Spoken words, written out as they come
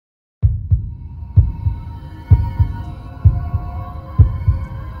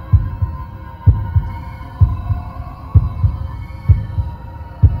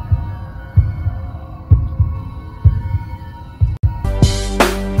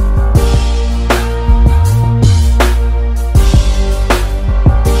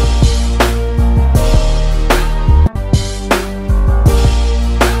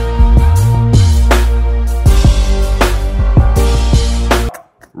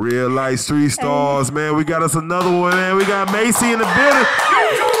Real life street stars, man. We got us another one, man. We got Macy in the building.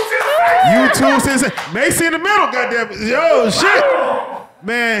 YouTube sensei. Macy in the middle, goddamn it. Yo, shit.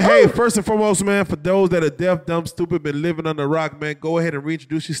 Man, hey, first and foremost, man, for those that are deaf, dumb, stupid, been living under a rock, man, go ahead and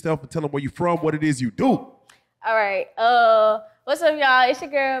reintroduce yourself and tell them where you're from, what it is you do. All right. What's up, y'all? It's your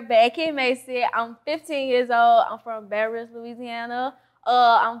girl, Becky Macy. I'm 15 years old. I'm from Baton Rouge, Louisiana.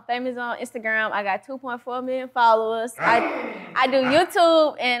 I'm famous on Instagram. I got 2.4 million followers. I do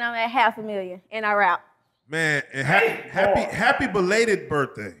YouTube, and I'm at 500,000, and I rap. Man, and happy belated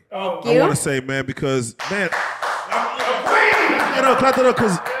birthday. Thank I you. want to say, man, because, man, clap that up,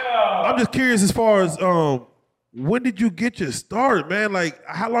 because I'm just curious as far as when did you get your start, man? Like,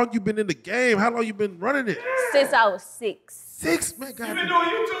 how long you been in the game? How long you been running it? Since I was 6. 6, man. God, You been doing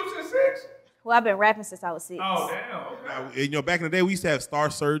YouTube since 6? Well, I've been rapping since I was 6. Oh, damn. Okay. You know, back in the day, we used to have Star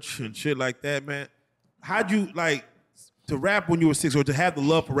Search and shit like that, man. How'd you, like, to rap when you were 6 or to have the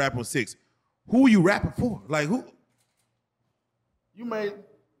love for rap when 6? Who were you rapping for? Like, who? You made,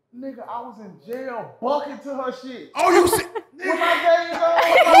 nigga, I was in jail bucking to her shit. Oh, you sick? When I gave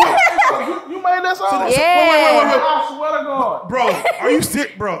you made that song? Yeah. Wait. I swear to God. Bro, are you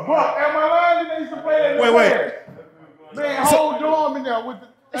sick, bro? Bro, am I lying? They used to play that in the Wait. band. Man, whole dorm in there with the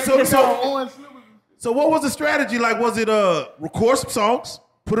orange slippers. So what was the strategy? Like, was it record some songs,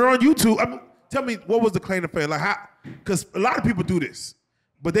 put it on YouTube? I mean, tell me, what was the claim to fame? Like, how? Because a lot of people do this,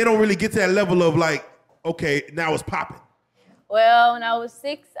 but they don't really get to that level of like, okay, now it's popping. Well, when I was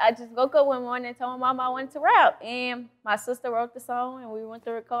 6, I just woke up one morning and told my mom I wanted to rap. And my sister wrote the song, and we went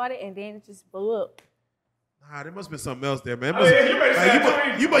to record it, and then it just blew up. Nah, there must have been something else there, man. You better say it to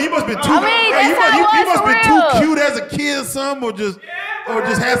me. You must have been too. I mean, that's how it you was must for have been too real. cute as a kid, or something, or just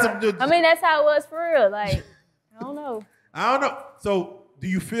had some. I mean, that's how it was for real. Like, I don't know. I don't know. So, do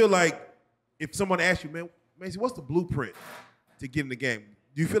you feel like if someone asks you, man, Macy, what's the blueprint to get in the game?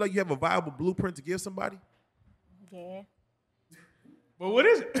 Do you feel like you have a viable blueprint to give somebody? Yeah. But what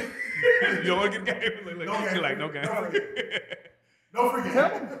is it? You don't want to get the game? You're like, no game. Don't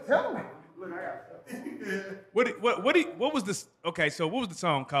forget. Tell me. What was this? Okay, so what was the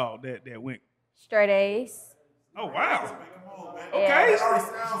song called that went? Straight A's. Oh, wow. Yeah. Okay.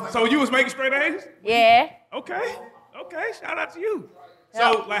 So you was making straight A's? Yeah. Okay. Shout out to you.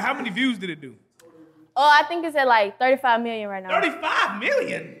 So, like, how many views did it do? Oh, I think it's at like 35 million right now. 35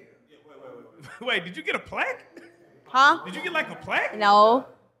 million? Wait, did you get a plaque? Huh? Did you get like a plaque? No.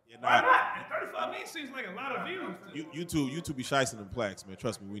 Why not? 35 million seems like a lot of views. YouTube be shicing them plaques, man.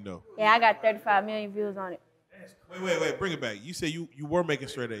 Trust me, we know. Yeah, I got 35 million views on it. Wait, bring it back. You say you were making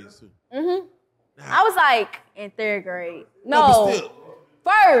straight A's too. Mm-hmm. I was like in 3rd grade. No, No. but still.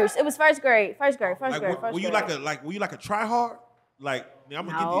 First. It was first grade. First grade. Were you like a try hard? Like, man, I'm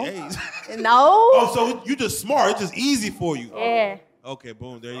gonna get the A's. No. Oh, so you just smart. It's just easy for you. Yeah. Okay,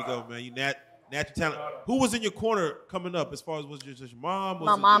 boom. There you go, man. You natural talent. Who was in your corner coming up? As far as was it just your mom?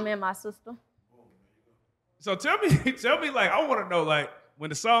 My mom and my sister. So tell me, like, I want to know, like, when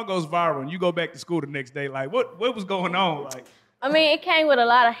the song goes viral and you go back to school the next day, like, what was going on? Like, I mean, it came with a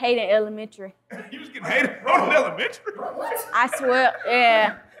lot of hate in elementary. you was getting hated on in elementary? I swear,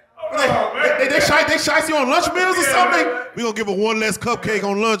 yeah. They shite you on lunch meals or something? We gonna give her one less cupcake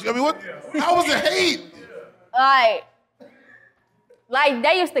on lunch. I mean, what? How was the hate? Like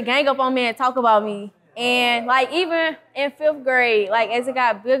they used to gang up on me and talk about me. And like even in 5th grade, like as it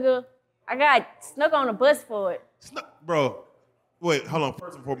got bigger, I got snuck on the bus for it. Bro, wait, hold on.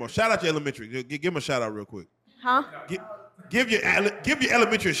 First and foremost, shout out your elementary. Give him a shout out real quick. Huh? Give your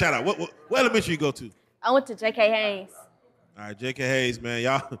elementary a shout out. What elementary you go to? I went to J.K. Haynes. All right, J.K. Hayes, man,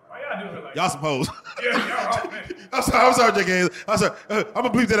 y'all some hoes. Yeah, I'm sorry, J.K. Hayes. I'm sorry. I'm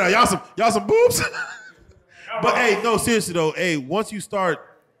gonna bleep that out. Y'all some boobs. But hey, no, seriously though. Hey, once you start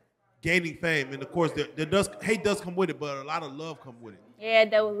gaining fame, and of course hate does come with it, but a lot of love come with it. Yeah,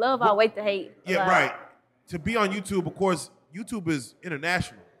 that was love outweigh the hate. Yeah, right. To be on YouTube, of course, YouTube is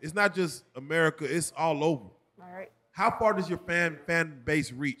international. It's not just America. It's all over. All right. How far does your fan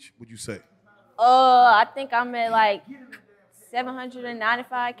base reach? Would you say? I think I'm at like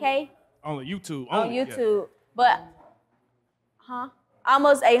 795K on YouTube. On YouTube, but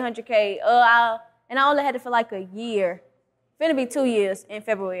almost 800K. And I only had it for like a year. Finna be 2 years in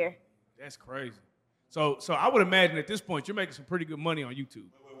February. That's crazy. So I would imagine at this point you're making some pretty good money on YouTube.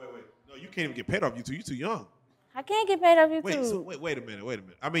 Wait. No, you can't even get paid off YouTube. You're too young. I can't get paid off YouTube. Wait a minute.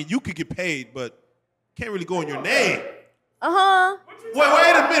 I mean, you could get paid, but can't really go in your name. Wait a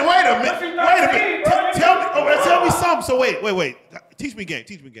minute. Tell me something. So wait. Teach me game.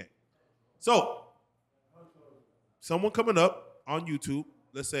 So, someone coming up on YouTube,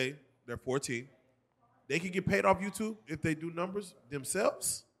 let's say they're 14, they can get paid off YouTube if they do numbers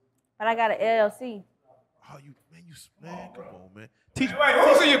themselves? But I got an LLC. Oh, man, come on, man. Teach Wait,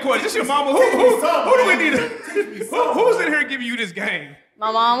 who's in your court? Is this your mama? Who do we need who's in here giving you this game?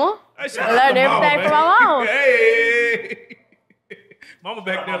 My mama. Hey, I shout out learned to mama, everything man. from my mama. Hey. Mama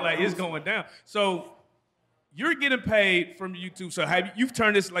back there like, it's going down. So you're getting paid from YouTube. So you've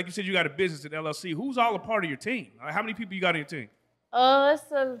turned this, like you said, you got a business at LLC. Who's all a part of your team? Like, how many people you got on your team?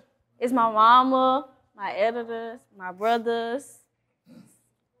 It's my mama, my editors, my brothers.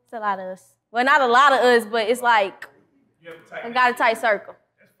 It's a lot of us. Well, not a lot of us, but it's like I got a tight circle.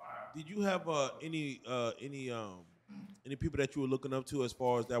 Did you have any people that you were looking up to as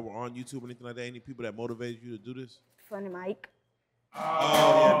far as that were on YouTube or anything like that? Any people that motivated you to do this? Funny Mike.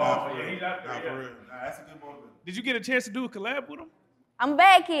 Nah, for real. That's a good moment. Did you get a chance to do a collab with him? I'm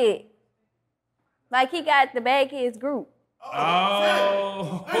Bad Kid. Like he got the Bad Kids group.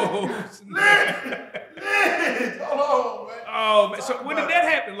 Oh, Hold on, man. oh man. So when did that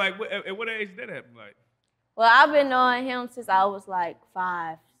happen? Like, at what age did that happen? Like, Well, I've been knowing him since I was like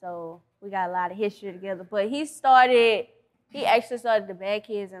 5, so we got a lot of history together. But he actually started the Bad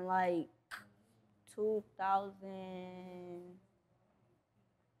Kids in like 2017,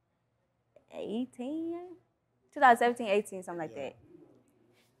 18, something like that.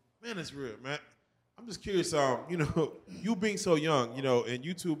 Man, that's real, man. I'm just curious. You being so young, and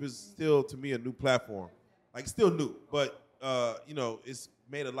YouTube is still to me a new platform. Like, still new, but it's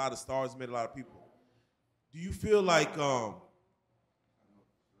made a lot of stars, made a lot of people. Do you feel like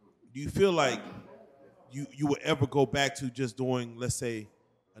you would ever go back to just doing, let's say,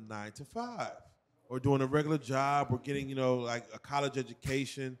 a 9 to 5, or doing a regular job, or getting like a college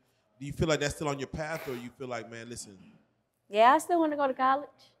education? Do you feel like that's still on your path, or you feel like, man, listen? Yeah, I still want to go to college.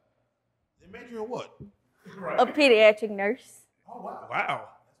 They major in what? A pediatric nurse. Oh wow. wow.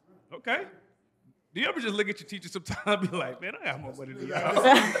 Okay. Do you ever just look at your teacher sometimes and be like, man, I got more money than y'all.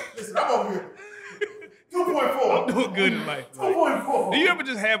 Listen, I'm over here. 2.4. I'm doing good in life. Like, 2.4. do you ever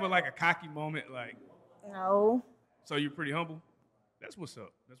just have a cocky moment, like, No. so you're pretty humble? That's what's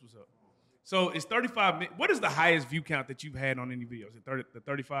up. That's what's up. So it's 35 million. What is the highest view count that you've had on any videos? Is it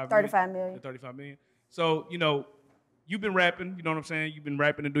 35 million? 35 million. The 35 million. So, you've been rapping, you know what I'm saying? You've been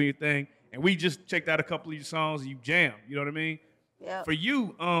rapping and doing your thing. And we just checked out a couple of your songs and you jam, you know what I mean? Yeah. For you,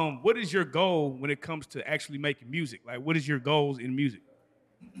 what is your goal when it comes to actually making music? Like, what is your goals in music?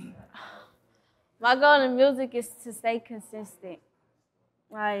 My goal in music is to stay consistent.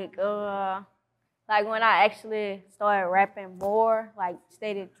 Like when I actually started rapping more, like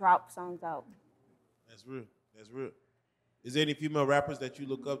steady drop songs out. That's real. That's real. Is there any female rappers that you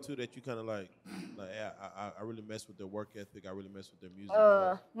look up to that you kind of like I really mess with their work ethic, I really mess with their music?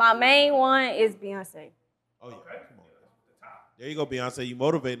 My main one is Beyonce. Oh yeah, come on. There you go, Beyonce. You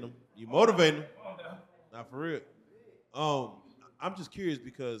motivating them. You motivating them. Not for real. I'm just curious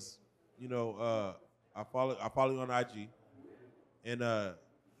because I follow you on IG, and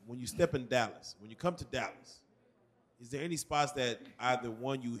when you step in Dallas, when you come to Dallas, is there any spots that either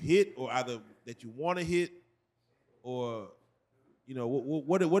one you hit or either that you want to hit, or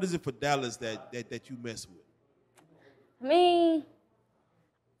what is it for Dallas that you mess with? I mean,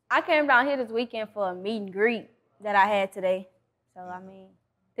 I came down here this weekend for a meet and greet that I had today. So I mean,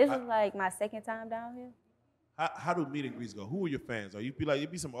 this was like my second time down here. How do meet and greets go? Who are your fans? Are you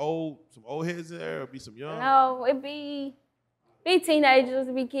be some old heads there, or be some young? No, it be teenagers,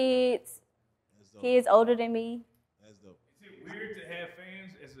 it be kids, kids older than me. That's dope. Is it weird to have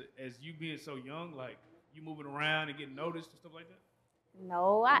fans as you being so young, like you moving around and getting noticed and stuff like that?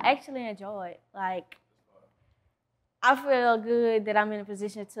 No, I actually enjoy it. Like, I feel good that I'm in a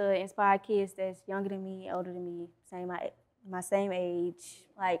position to inspire kids that's younger than me, older than me, my same age.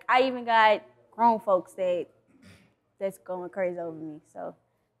 Like, I even got grown folks that's going crazy over me. So,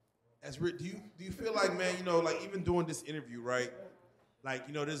 That's real. Do you feel like, man, like even doing this interview, right?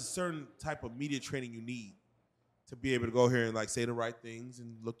 Like, there's a certain type of media training you need to be able to go here and like say the right things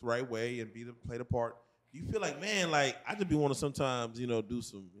and look the right way and play the part. Do you feel like, man, like I just be wanting to sometimes, do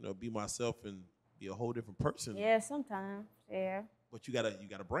some, be myself and be a whole different person? yeah, sometimes, yeah. But you got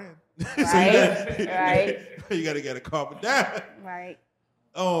a brand. Right, You gotta calm it down. right.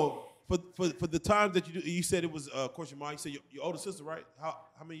 For the times that you said it was, of course, your mom. You said your older sister, right? How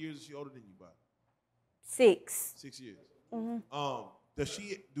many years is she older than you by? 6. 6 years. Mm-hmm.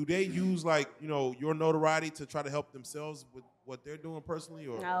 Do they use like your notoriety to try to help themselves with what they're doing personally,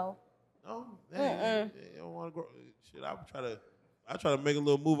 or No. no? They don't want to grow. Shit, I try to make a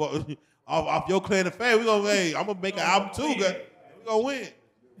little move off your clan of fame. I'm gonna make an album too. We gonna win.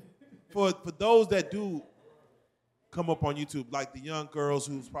 For those that do come up on YouTube, like the young girls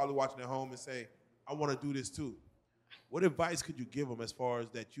who's probably watching at home and say, I want to do this too. what advice could you give them as far as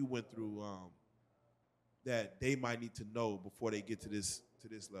that you went through that they might need to know before they get to this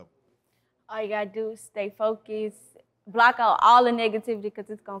level? All you gotta do is stay focused, block out all the negativity because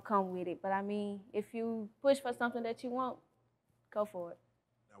it's gonna come with it. But I mean, if you push for something that you want, go for it.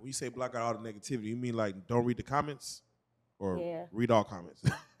 Now, when you say block out all the negativity, you mean like don't read the comments? Or Yeah. read all comments?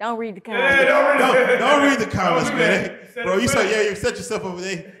 Don't read the comments. don't read the comments, man. Bro, you set yourself over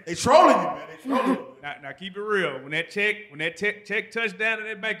there. They trolling you, man. They trolling you. Now keep it real. When that check touched down in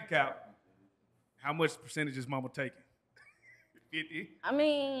that bank account, how much percentage is mama taking? 50? I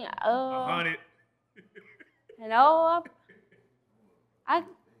mean, 100? you know,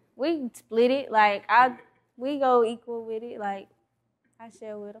 we split it. Like we go equal with it. Like I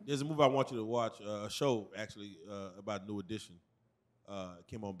share with them. There's a movie I want you to watch, a show actually about New Edition. It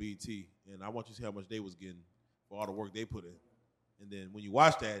came on BET, and I want you to see how much they was getting for all the work they put in. And then when you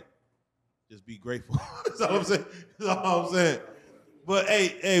watch that, just be grateful. That's all I'm saying. That's all I'm saying. But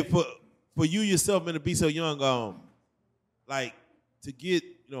hey, for you yourself, man, to be so young, like to get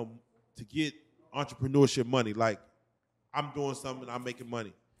entrepreneurship money, like I'm doing something, I'm making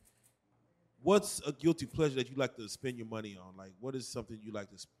money. What's a guilty pleasure that you like to spend your money on? Like, what is something you like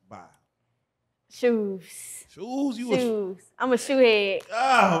to buy? Shoes. Shoes? Shoes. I'm a shoe head.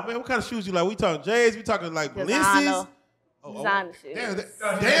 Oh, man, what kind of shoes you like? We talking J's? We talking like Balenciagas? Designer shoes. Damn, designer.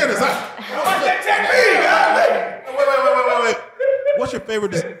 Wait. What's your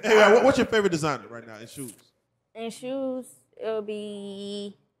favorite? What's your favorite designer right now in shoes? In shoes, it'll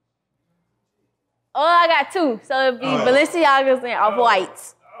be. Oh, I got two. So it'll be Balenciagas and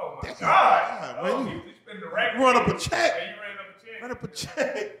Off-Whites. Oh my God! Man, you run up a check. Run up a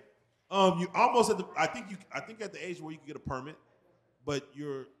check. You almost at the. I think at the age where you can get a permit, but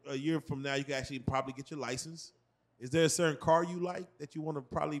you're a year from now you can actually probably get your license. Is there a certain car you like that you want to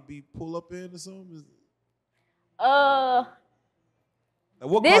probably pull up in or something?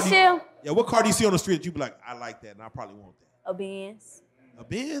 What car do you see on the street that you be like, I like that and I probably want that? A Benz. A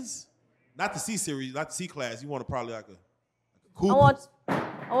Benz? Not the C series, not the C class. You want to probably like a coupe.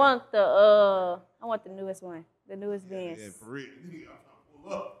 I want the newest one, the newest Benz. Yeah, for real.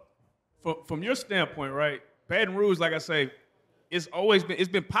 Pull up. From your standpoint, right? Baton Rouge, like I say, it's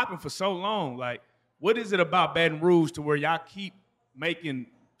been popping for so long. Like, what is it about Baton Rouge to where y'all keep making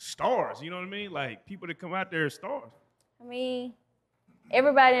stars? You know what I mean? Like people that come out there are stars. I mean,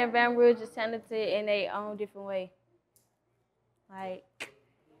 everybody in Baton Rouge is talented in their own different way. Like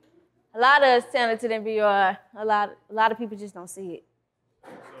a lot of us talented in BR. A lot of people just don't see it.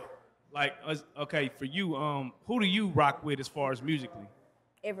 Like, okay, for you, who do you rock with as far as musically?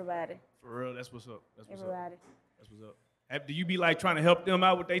 Everybody. For real, that's what's up. Everybody. That's what's up. Do you be like trying to help them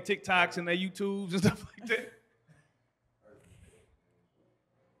out with their TikToks and their YouTubes and stuff like that?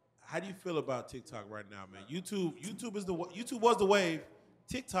 How do you feel about TikTok right now, man? YouTube was the wave.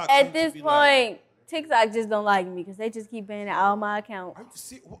 TikTok. At this point, TikTok just don't like me because they just keep banning all my accounts. Are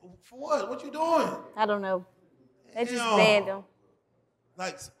you for what? What you doing? I don't know. They just banned them.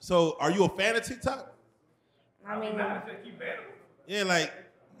 Like, so are you a fan of TikTok? I mean, yeah, like,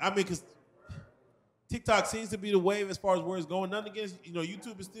 because TikTok seems to be the wave as far as where it's going. Nothing against,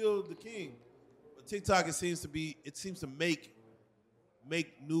 YouTube is still the king. But TikTok, it seems to make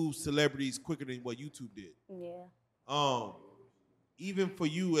new celebrities quicker than what YouTube did. Yeah. Even for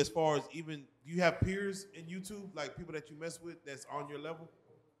you, as far as do you have peers in YouTube, like people that you mess with that's on your level?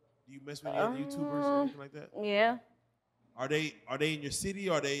 Do you mess with any other YouTubers or anything like that? Yeah. Are they in your city?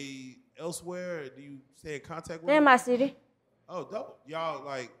 Are they elsewhere? Do you stay in contact with They're them? in my city. Oh, dope.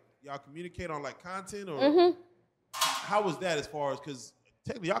 Y'all communicate on like content or how was that as far as, because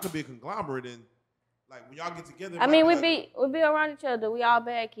technically y'all could be a conglomerate and like when y'all get together. I mean, we be around each other. We all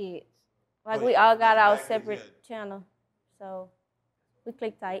bad kids. Like we all got our separate channel, so we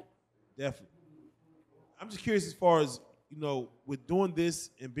click tight. Definitely. I'm just curious as far as with doing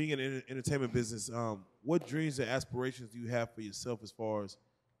this and being in the entertainment business, what dreams and aspirations do you have for yourself as far as,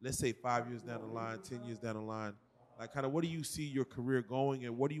 let's say 5 years down the line, 10 years down the line? Like, kind of, what do you see your career going,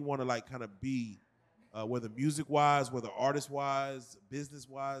 and what do you want to like kind of be, whether music-wise, whether artist-wise,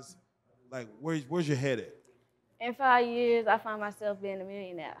 business-wise? Like, where's your head at? In 5 years, I find myself being a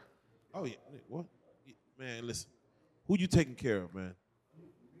millionaire. Oh yeah, what? Man, listen, who you taking care of, man?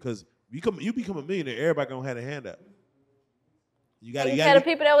 Because you become a millionaire, everybody gonna have a hand up. You got the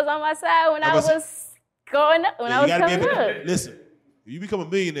people that was on my side when I was growing up, when I was coming up. Listen, if you become a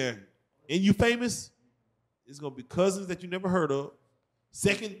millionaire and you famous, it's gonna be cousins that you never heard of,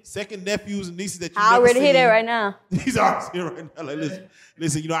 second nephews and nieces that you never seen. I already hear that right now. He's already here right now. Like,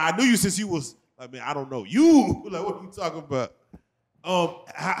 listen. I knew you since you was like, man, I don't know you. Like, what are you talking about?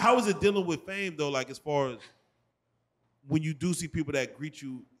 How is it dealing with fame though? Like, as far as when you do see people that greet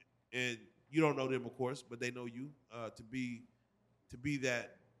you, and you don't know them, of course, but they know you, to be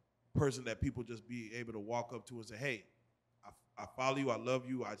that person that people just be able to walk up to and say, "Hey, I follow you, I love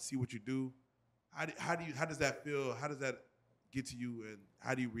you, I see what you do." How does that feel? How does that get to you, and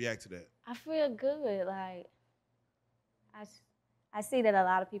how do you react to that? I feel good. Like, I see that a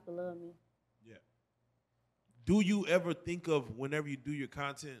lot of people love me. Yeah. Do you ever think of, whenever you do your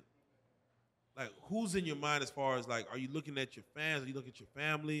content, like, who's in your mind as far as, like, are you looking at your fans? Are you looking at your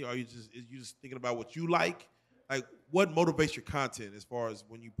family? Are you just thinking about what you like? Like, what motivates your content as far as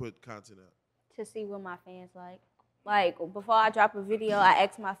when you put content out? To see what my fans like. Like, before I drop a video, I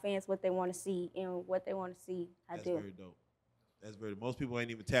ask my fans what they want to see, and what they want to see, That's very dope. That's very dope. Most people ain't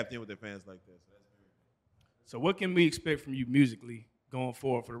even tapped in with their fans like that. So that's very dope. So what can we expect from you musically going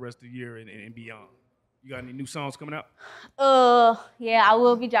forward for the rest of the year and beyond? You got any new songs coming out? Yeah, I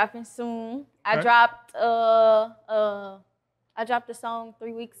will be dropping soon. I Okay. dropped a song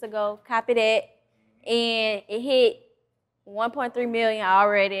 3 weeks ago, Copy That, and it hit 1.3 million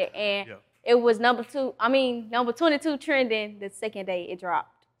already, and Yeah. it was number 22 trending the second day it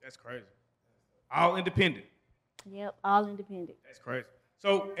dropped. That's crazy. All independent. Yep, all independent. That's crazy.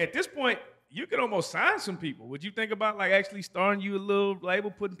 So at this point, you could almost sign some people. Would you think about like actually starting you a little label,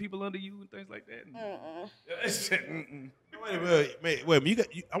 putting people under you and things like that? Mm-mm. Wait a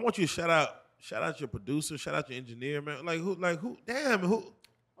minute. I want you to shout out your producer, shout out your engineer, man. Like who? Damn, who?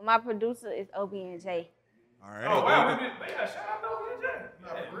 My producer is OB&J. All right. Oh wow, shout out to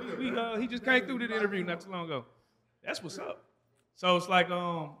OB&J. He just came through the interview not too long ago. That's what's up. So it's like,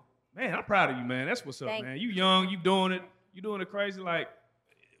 man, I'm proud of you, man. That's what's up, Thank man. You young, you doing it crazy. Like,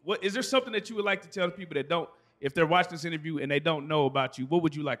 what is there something that you would like to tell the people that don't, if they're watching this interview and they don't know about you, what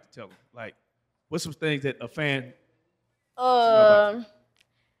would you like to tell them? Like, what's some things that a fan? Y'all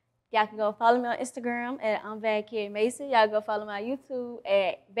can go follow me on Instagram at I'm Bad Kid Macy. Y'all go follow my YouTube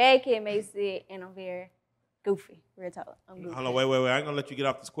at Bad Kid Macy, and I'm very goofy, real talk. I'm goofy. Hold on, wait. I ain't gonna let you get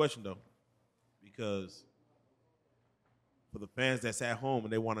off this question though, because for the fans that's at home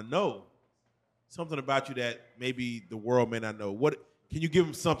and they want to know something about you that maybe the world may not know. What can you give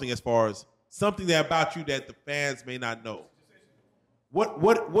them something as far as something that about you that the fans may not know?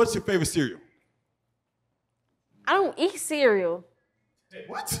 What's your favorite cereal? I don't eat cereal.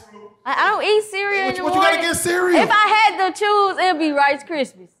 What? I don't eat cereal What you anymore. got against cereal? If I had to choose, it'd be Rice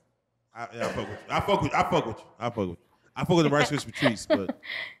Krispies. I fuck with you. I fuck with the Rice Krispie treats, but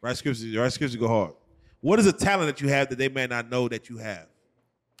Rice Krispies go hard. What is a talent that you have that they may not know that you have?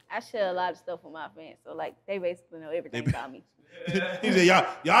 I share a lot of stuff with my fans, so like they basically know everything about me. He said,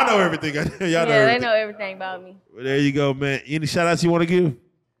 y'all know everything. They know everything about me. Well, there you go, man. Any shout outs you want to give?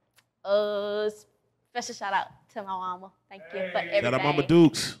 Special shout out to my mama. Thank you for everything. Shout out Mama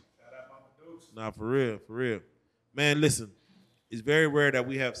Dukes. Nah, for real. Man, listen, it's very rare that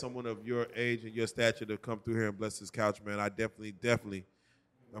we have someone of your age and your stature to come through here and bless this couch, man. I definitely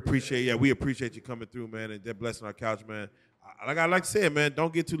appreciate, we appreciate you coming through, man, and blessing our couch, man. Like I like to say, man,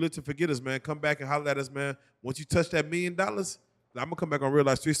 don't get too lit to forget us, man. Come back and holler at us, man. Once you touch that $1 million, I'm going to come back on Real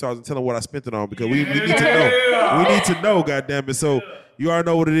Life Street Stars and tell them what I spent it on, because we need to know. We need to know, goddammit. So you already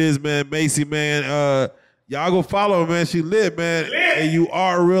know what it is, man. Macy, man. Y'all go follow her, man. She lit, man. And you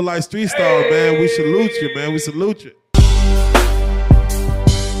are a Real Life Street Star, man. We salute you, man. We salute you.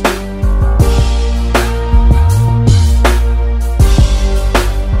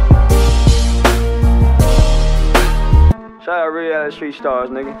 Shout out Real Life Street Stars,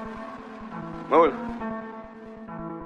 nigga. Hold it.